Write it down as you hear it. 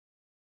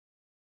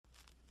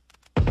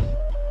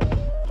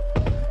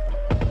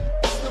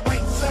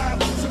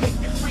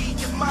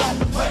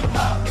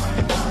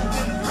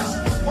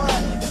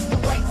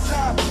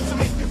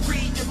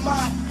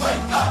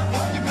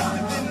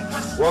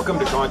Welcome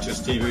to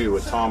Conscious TV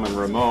with Tom and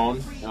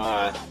Ramon.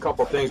 A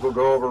couple things we'll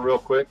go over real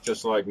quick,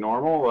 just like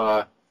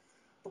normal.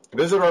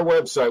 Visit our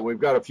website. We've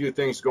got a few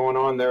things going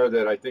on there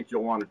that I think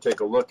you'll want to take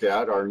a look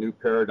at. Our new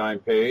paradigm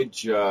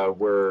page,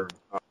 we're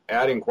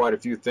adding quite a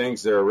few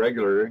things there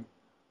regularly.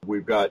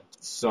 We've got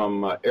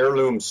some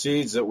heirloom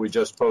seeds that we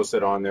just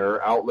posted on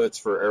there, outlets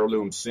for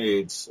heirloom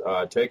seeds.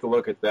 Take a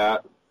look at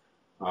that.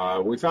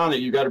 We found that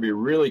you got to be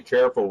really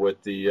careful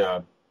with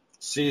the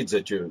seeds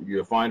that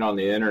you find on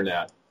the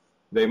internet.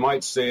 They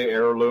might say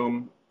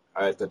heirloom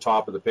at the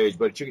top of the page,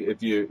 but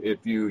if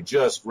you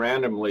just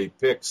randomly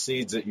pick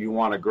seeds that you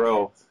want to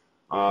grow,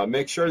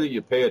 make sure that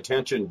you pay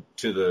attention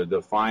to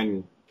the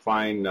fine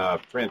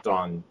print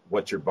on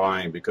what you're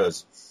buying,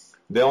 because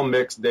they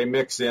mix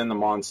in the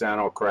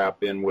Monsanto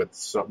crap in with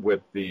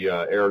the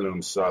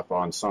heirloom stuff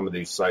on some of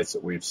these sites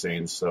that we've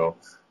seen. So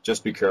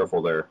just be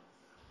careful there.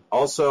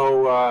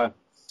 Also,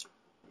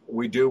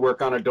 we do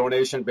work on a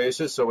donation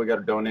basis, so we got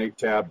a donate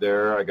tab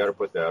there. I got to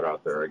put that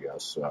out there, I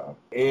guess.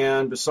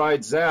 And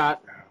besides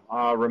that,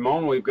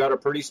 Ramon, we've got a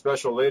pretty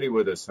special lady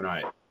with us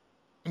tonight.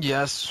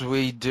 Yes,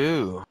 we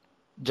do.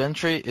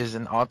 Gentry is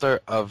an author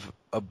of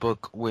a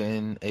book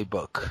within a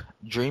book,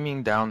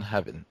 Dreaming Down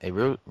Heaven, a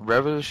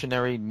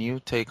revolutionary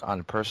new take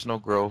on personal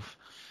growth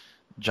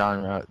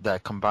genre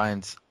that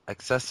combines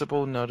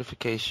accessible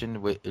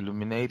notification with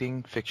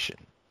illuminating fiction.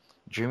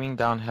 Dreaming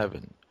Down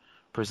Heaven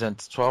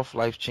presents 12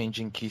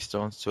 life-changing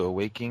keystones to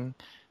awakening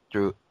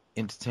through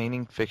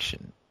entertaining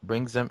fiction,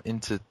 brings them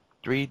into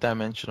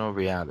three-dimensional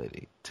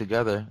reality.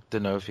 Together, the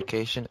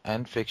notification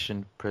and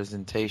fiction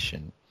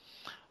presentation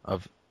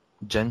of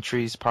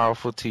Gentry's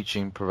powerful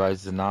teaching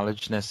provides the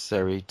knowledge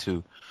necessary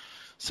to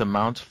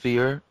surmount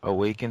fear,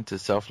 awaken to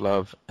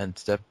self-love, and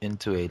step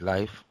into a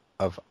life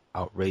of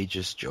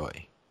outrageous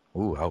joy.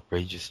 Ooh,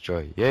 outrageous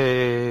joy.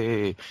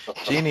 Yay!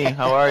 Gini,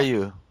 how are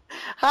you?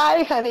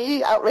 Hi,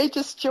 honey.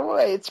 Outrageous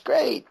joy. It's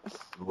great.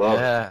 Love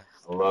it.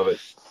 I love it.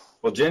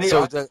 Well, Jenny,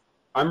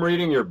 I'm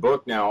reading your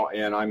book now,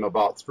 and I'm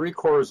about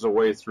 3/4 of the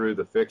way through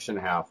the fiction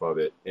half of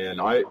it.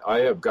 And I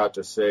have got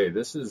to say,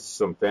 this is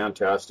some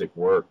fantastic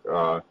work.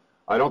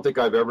 I don't think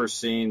I've ever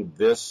seen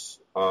this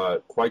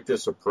quite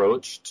this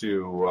approach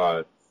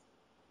to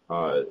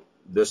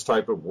this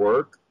type of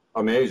work.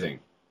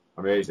 Amazing.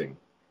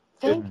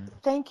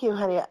 Thank you,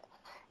 honey.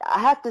 I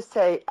have to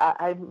say,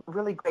 I'm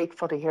really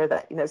grateful to hear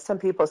that. You know, some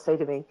people say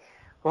to me,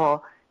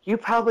 well, you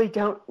probably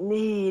don't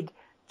need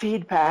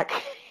feedback.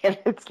 And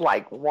it's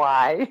like,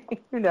 why?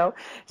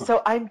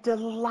 So I'm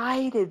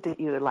delighted that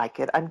you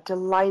like it. I'm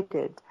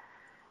delighted.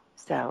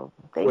 So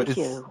thank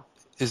you.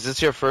 Is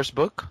this your first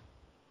book?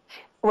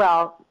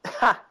 Well,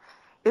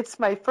 it's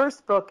my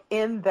first book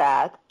in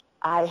that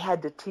I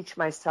had to teach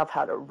myself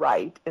how to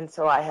write. And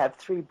so I have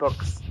 3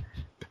 books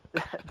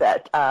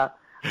that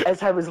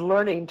as I was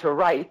learning to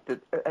write, that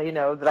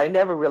I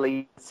never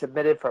really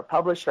submitted for a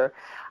publisher.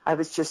 I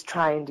was just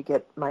trying to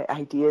get my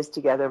ideas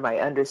together, my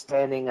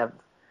understanding of,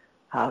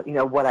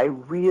 what I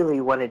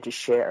really wanted to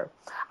share.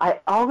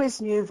 I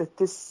always knew that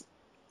this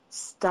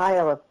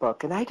style of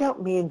book, and I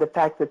don't mean the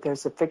fact that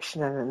there's a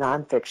fiction and a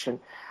nonfiction.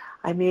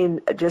 I mean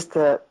just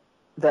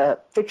the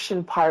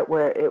fiction part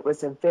where it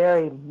was a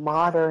very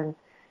modern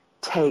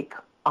take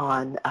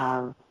on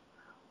a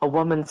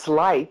woman's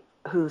life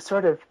who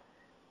sort of,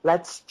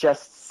 let's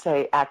just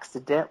say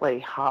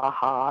accidentally,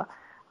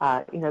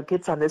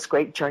 gets on this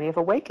great journey of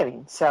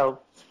awakening. So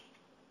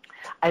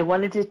I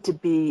wanted it to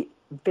be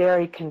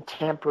very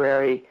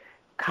contemporary,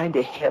 kind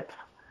of hip,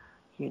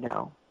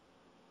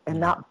 and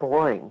not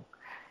boring.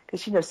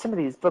 Because, some of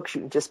these books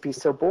you can just be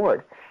so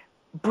bored.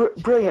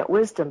 Brilliant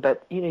wisdom,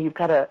 but, you've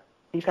got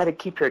to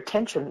keep your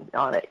attention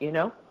on it,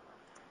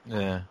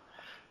 Yeah.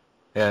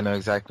 Yeah, I know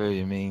exactly what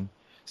you mean.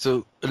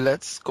 So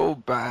let's go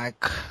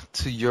back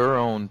to your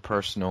own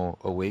personal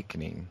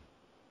awakening.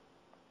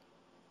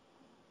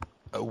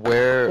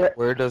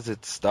 Where does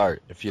it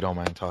start, if you don't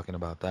mind talking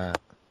about that?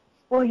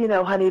 Well,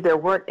 honey, there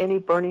weren't any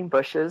burning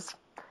bushes.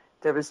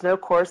 There was no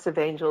chorus of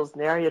angels,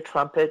 nary a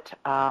trumpet.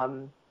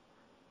 Not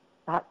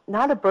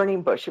a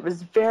burning bush. It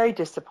was very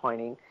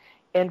disappointing.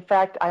 In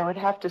fact, I would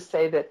have to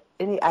say that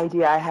any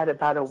idea I had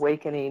about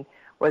awakening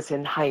was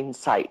in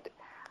hindsight.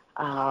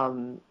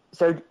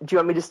 So do you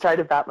want me to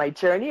start about my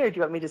journey, or do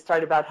you want me to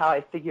start about how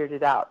I figured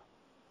it out?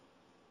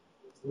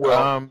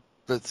 Well,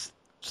 let's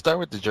start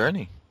with the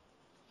journey.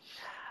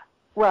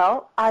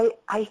 Well,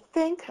 I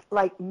think,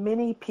 like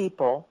many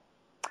people,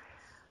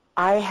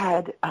 I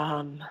had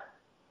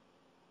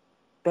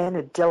been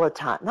a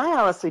dilettante. And I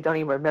honestly don't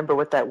even remember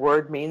what that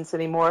word means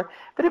anymore,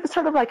 but it was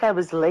sort of like I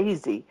was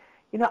lazy.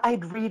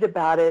 I'd read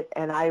about it,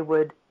 and I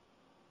would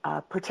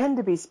pretend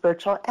to be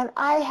spiritual, and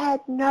I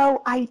had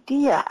no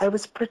idea I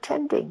was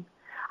pretending.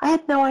 I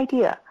had no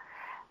idea.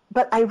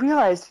 But I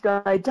realized,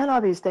 I'd done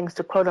all these things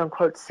to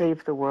quote-unquote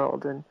save the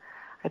world, and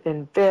I've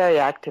been very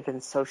active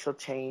in social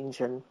change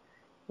and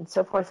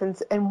so forth.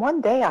 And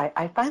one day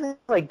I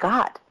finally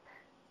got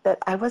that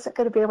I wasn't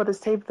going to be able to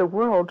save the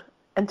world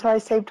until I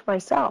saved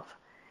myself.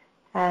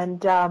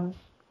 And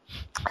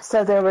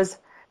so there was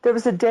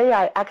a day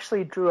I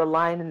actually drew a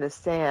line in the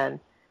sand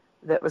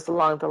that was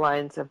along the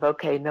lines of,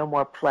 okay, no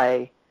more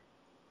play.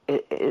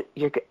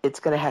 It's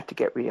going to have to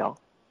get real.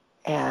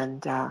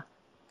 And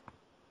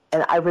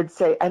I would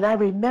say, and I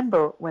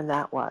remember when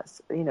that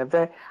was,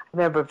 I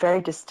remember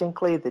very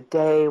distinctly the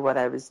day, what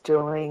I was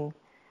doing,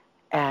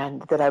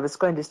 and that I was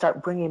going to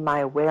start bringing my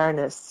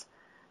awareness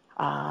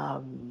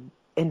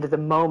into the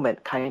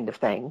moment kind of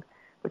thing,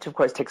 which of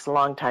course takes a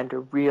long time to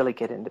really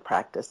get into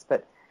practice.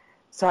 But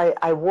so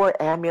I wore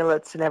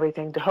amulets and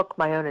everything to hook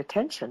my own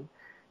attention,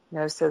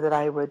 so that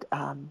I would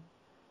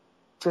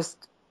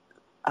just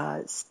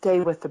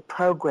stay with the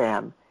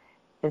program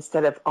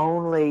instead of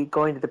only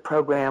going to the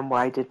program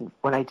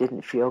when I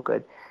didn't feel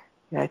good.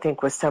 I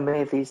think with so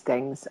many of these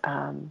things,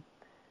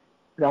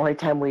 the only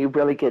time we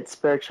really get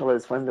spiritual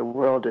is when the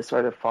world is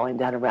sort of falling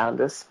down around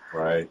us.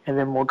 Right. And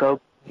then we'll go,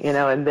 and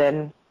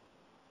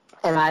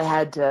I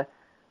had to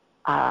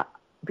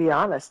be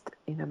honest,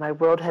 my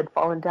world had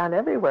fallen down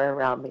everywhere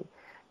around me.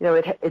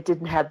 It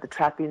didn't have the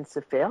trappings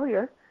of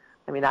failure.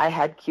 I mean, I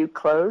had cute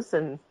clothes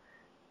and,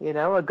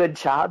 a good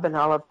job and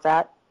all of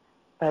that,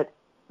 but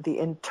the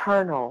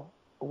internal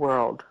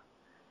world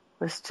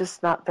was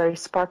just not very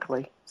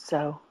sparkly.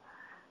 So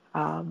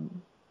I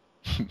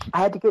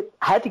had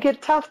to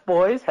get tough,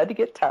 boys. Had to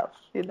get tough,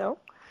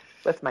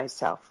 with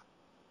myself.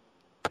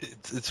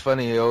 It's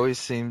funny. It always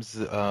seems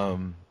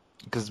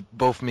because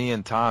both me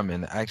and Tom,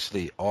 and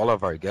actually all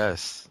of our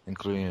guests,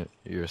 including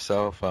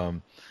yourself,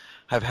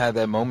 have had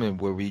that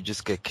moment where we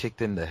just get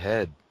kicked in the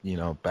head,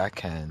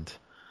 backhand.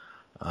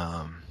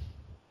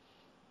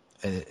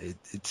 And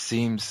it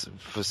seems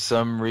for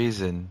some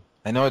reason,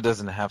 I know it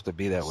doesn't have to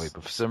be that way,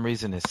 but for some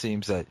reason it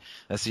seems that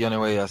that's the only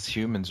way us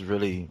humans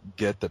really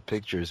get the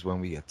pictures when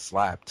we get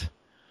slapped.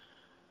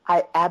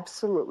 I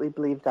absolutely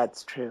believe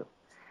that's true,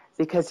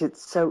 because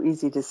it's so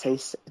easy to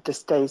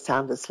stay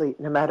sound asleep,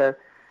 no matter,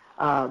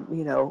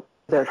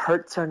 whether it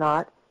hurts or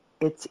not.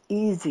 It's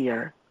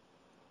easier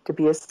to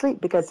be asleep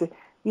because,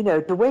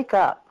 to wake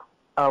up,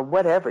 or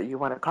whatever you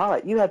want to call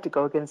it, you have to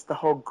go against the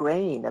whole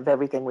grain of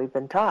everything we've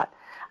been taught.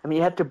 I mean,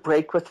 you have to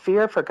break with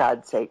fear, for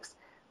God's sakes,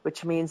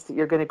 which means that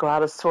you're going to go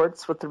out of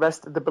sorts with the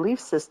rest of the belief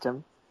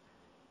system.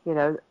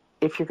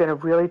 If you're going to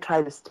really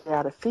try to stay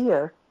out of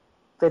fear,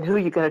 then who are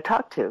you going to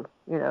talk to?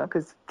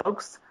 Because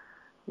folks,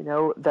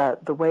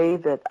 the way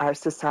that our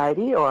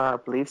society or our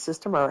belief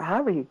system, or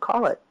however you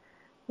call it,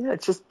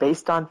 it's just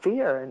based on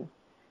fear. And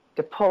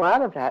to pull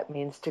out of that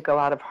means to go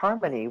out of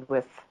harmony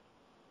with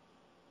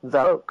the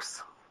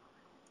folks.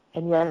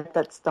 And yet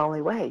that's the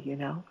only way,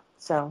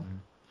 So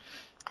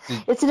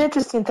it's an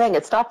interesting thing.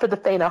 It's not for the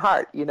faint of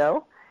heart,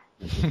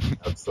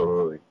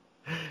 Absolutely.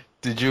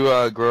 Did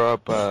you grow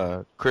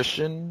up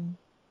Christian?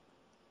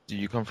 Do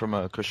you come from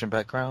a Christian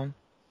background?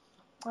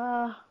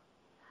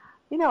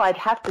 I'd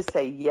have to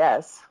say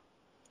yes,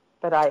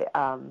 but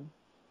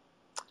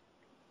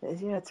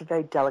it's a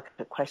very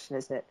delicate question,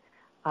 isn't it?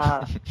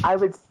 I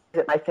would say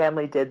that my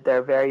family did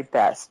their very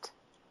best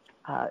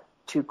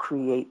to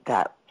create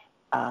that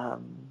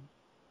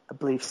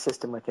belief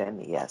system within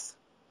me, yes.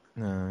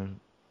 I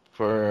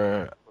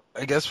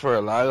guess for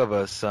a lot of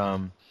us,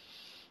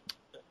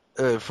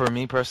 for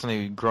me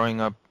personally,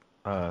 growing up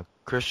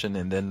Christian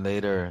and then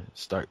later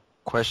start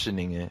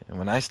questioning it, and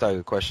when I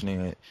started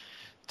questioning it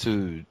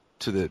to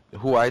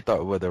who I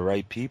thought were the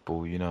right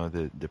people,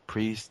 the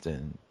priest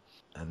and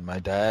my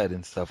dad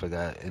and stuff like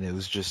that, and it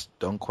was just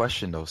don't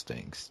question those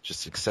things,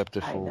 just accept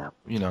it for,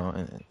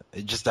 and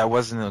that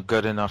wasn't a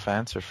good enough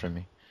answer for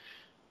me.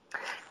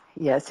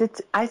 Yes,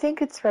 I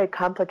think it's very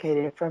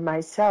complicated. For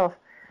myself,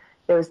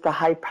 there was the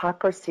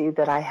hypocrisy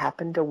that I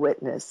happened to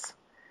witness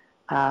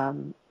at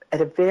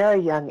a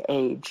very young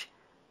age,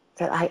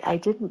 that I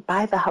didn't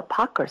buy the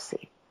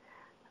hypocrisy.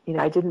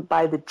 I didn't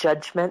buy the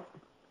judgment,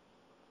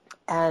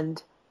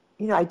 and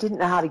I didn't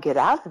know how to get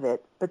out of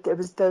it, but there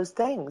was those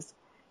things.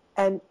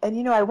 And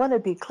I want to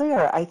be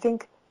clear. I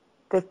think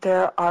that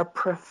there are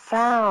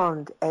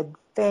profound,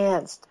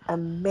 advanced,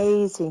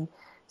 amazing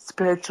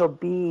spiritual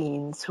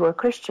beings who are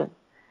Christian,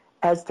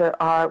 as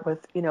there are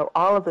with,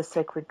 all of the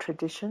sacred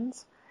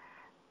traditions.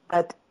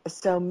 But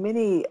so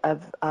many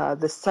of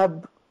the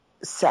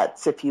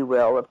subsets, if you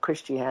will, of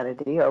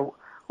Christianity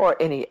or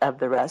any of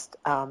the rest,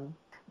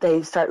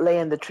 they start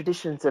laying the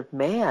traditions of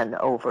man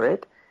over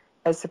it,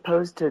 as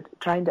opposed to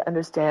trying to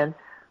understand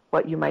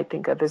what you might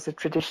think of as a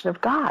tradition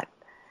of God.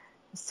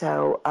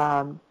 So,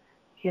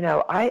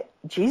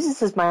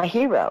 Jesus is my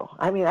hero.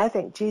 I mean, I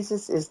think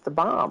Jesus is the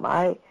bomb.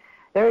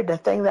 There isn't a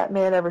thing that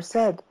man ever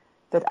said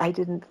that I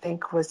didn't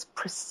think was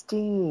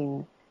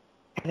pristine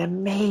and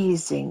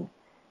amazing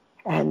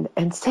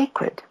and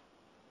sacred.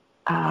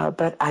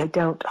 But I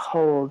don't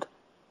hold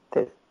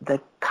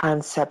the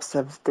concepts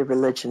of the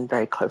religion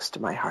very close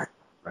to my heart.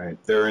 Right.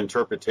 Their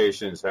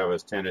interpretations have a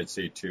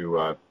tendency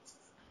to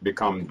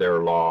become their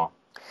law.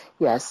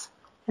 Yes.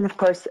 And of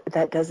course,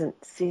 that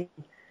doesn't seem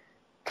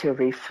to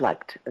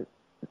reflect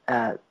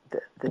the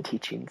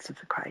teachings of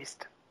the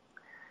Christ.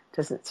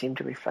 Doesn't seem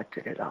to reflect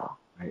it at all.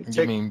 Right.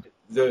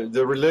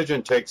 The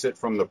religion takes it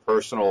from the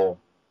personal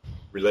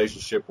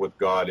relationship with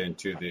God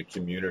into the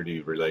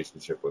community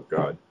relationship with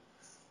God,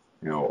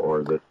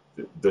 or the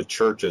the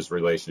church's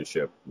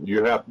relationship.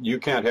 You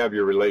can't have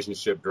your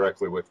relationship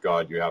directly with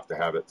God. You have to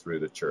have it through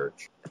the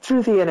church.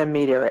 Through the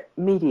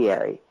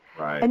intermediary.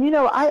 Right. And,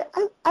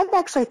 I've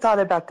actually thought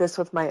about this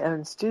with my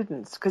own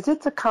students, because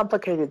it's a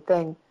complicated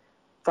thing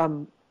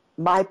from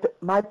my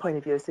point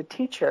of view as a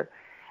teacher,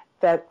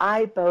 that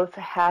I both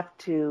have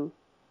to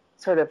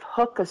sort of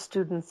hook a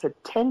student's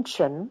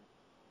attention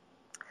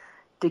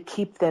to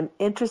keep them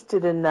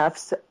interested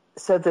enough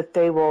so that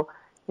they will,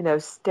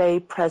 stay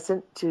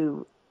present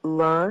to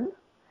learn,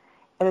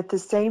 and at the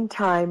same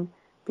time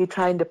be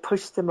trying to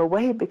push them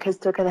away because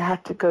they're going to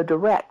have to go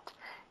direct.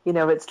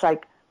 It's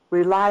like,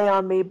 rely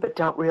on me, but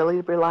don't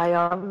really rely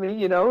on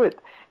me,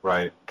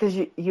 Right. Because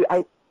you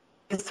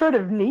sort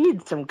of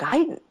need some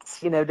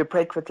guidance, to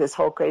break with this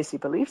whole crazy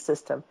belief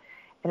system.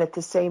 And at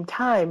the same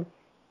time,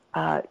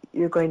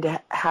 you're going to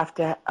have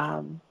to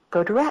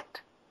go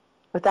direct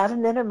without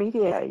an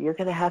intermediary. You're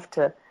going to have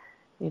to,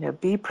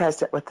 be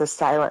present with the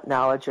silent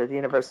knowledge or the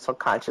universal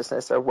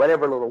consciousness or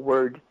whatever little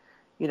word,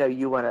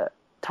 you want to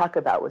talk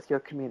about with your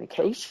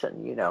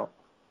communication, At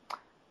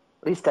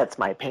least that's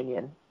my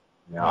opinion.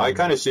 Yeah, I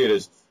kind of see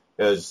it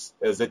as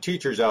the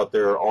teachers out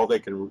there, all they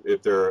can,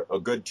 if they're a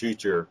good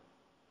teacher,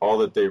 all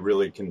that they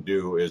really can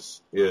do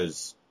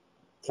is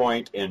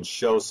point and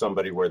show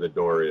somebody where the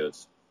door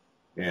is,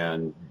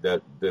 and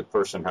that the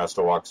person has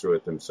to walk through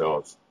it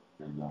themselves.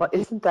 Well,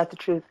 isn't that the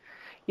truth?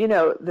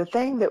 The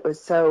thing that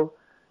was so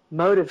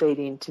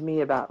motivating to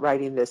me about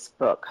writing this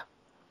book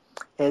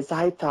is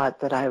I thought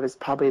that I was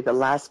probably the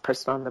last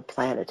person on the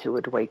planet who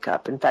would wake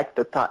up. In fact,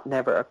 the thought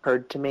never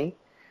occurred to me.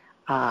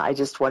 I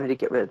just wanted to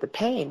get rid of the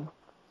pain.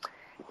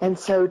 And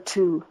so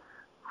to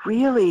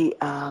really,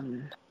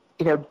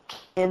 get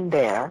in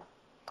there,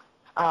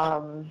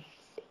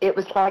 it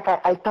was like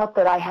I felt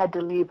that I had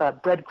to leave a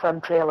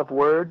breadcrumb trail of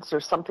words or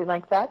something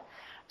like that,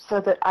 so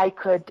that I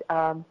could,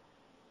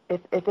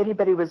 if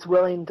anybody was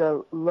willing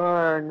to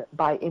learn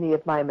by any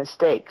of my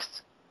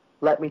mistakes,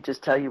 let me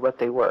just tell you what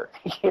they were,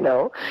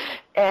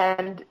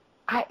 And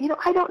I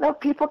don't know if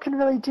people can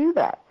really do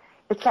that.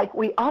 It's like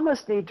we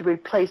almost need to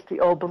replace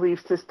the old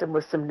belief system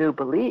with some new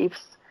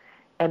beliefs,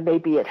 and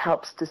maybe it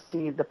helps to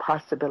see the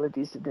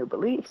possibilities of new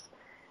beliefs.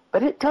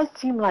 But it does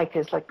seem like,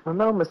 as like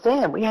Ramon was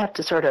saying, we have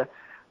to sort of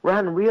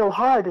run real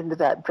hard into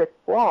that brick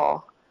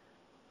wall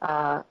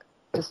to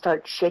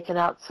start shaking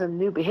out some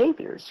new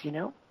behaviors,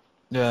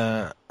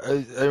 Yeah,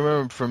 I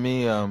remember for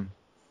me,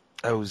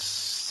 I was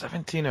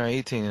 17 or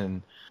 18,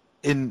 and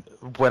in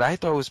what I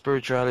thought was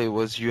spirituality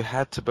was you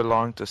had to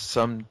belong to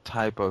some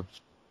type of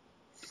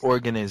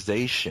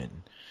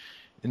organization,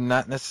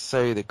 not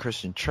necessarily the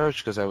Christian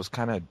church, because I was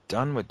kind of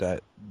done with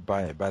that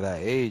by that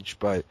age.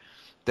 But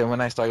then when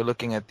I started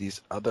looking at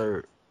these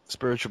other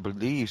spiritual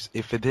beliefs,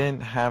 if it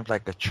didn't have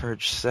like a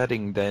church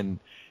setting, then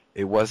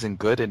it wasn't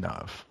good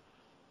enough.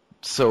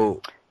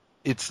 So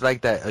it's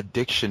like that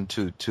addiction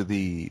to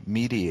the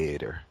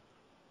mediator.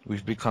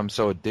 We've become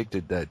so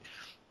addicted that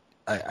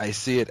I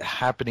see it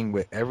happening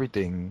with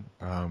everything.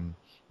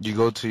 You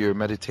go to your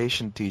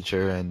meditation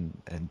teacher,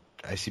 and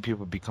I see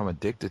people become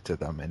addicted to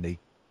them, and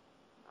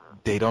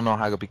they don't know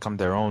how to become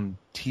their own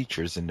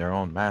teachers and their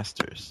own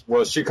masters.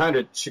 Well, she kind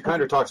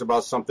of talks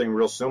about something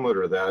real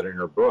similar to that in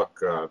her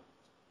book.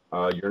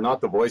 You're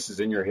not the voices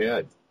in your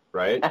head,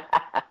 right?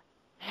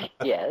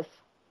 Yes.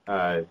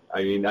 I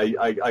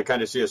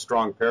kind of see a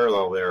strong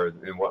parallel there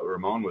in what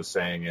Ramon was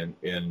saying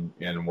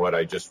in what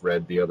I just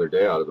read the other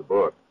day out of the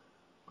book.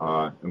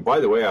 And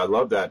by the way, I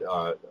love that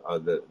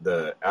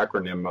the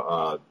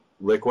acronym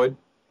LIQUID.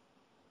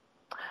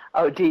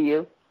 Oh, do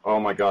you? Oh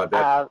my God,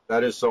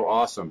 that is so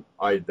awesome.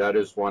 That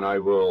is one I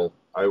will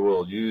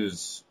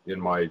use in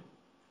my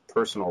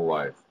personal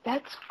life.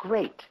 That's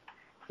great.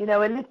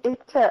 And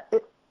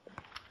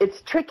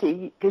it's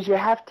tricky because you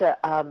have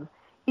to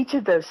each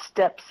of those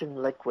steps in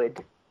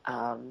liquid,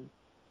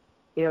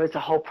 is a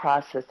whole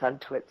process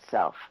unto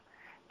itself.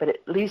 But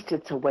at least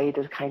it's a way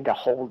to kind of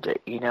hold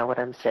it. You know what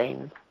I'm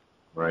saying?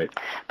 Right.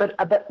 But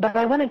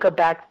I want to go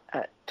back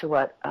to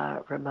what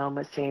Ramon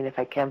was saying, if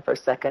I can, for a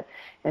second.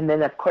 And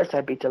then, of course,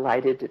 I'd be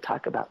delighted to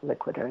talk about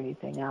liquid or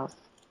anything else.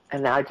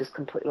 And now I just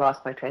completely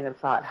lost my train of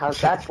thought. How's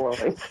that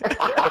flowing?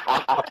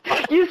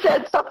 You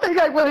said something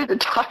I wanted to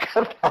talk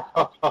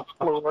about,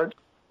 Lord.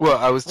 Well,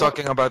 I was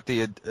talking about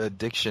the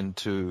addiction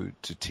to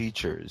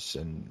teachers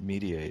and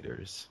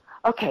mediators.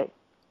 Okay.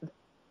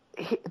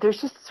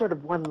 There's just sort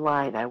of one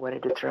line I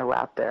wanted to throw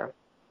out there.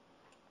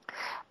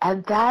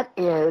 And that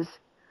is,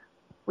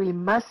 we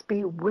must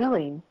be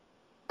willing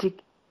to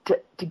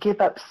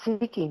give up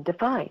seeking to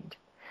find.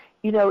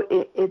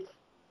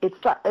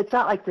 It's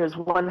not like there's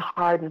one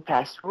hard and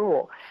fast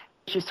rule.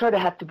 You sort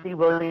of have to be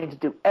willing to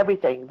do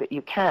everything that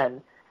you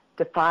can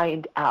to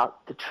find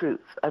out the truth.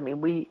 I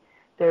mean,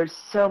 there's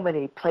so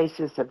many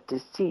places of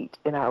deceit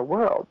in our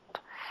world.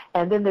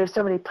 And then there's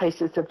so many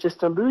places of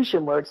just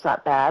illusion where it's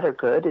not bad or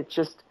good. It's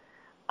just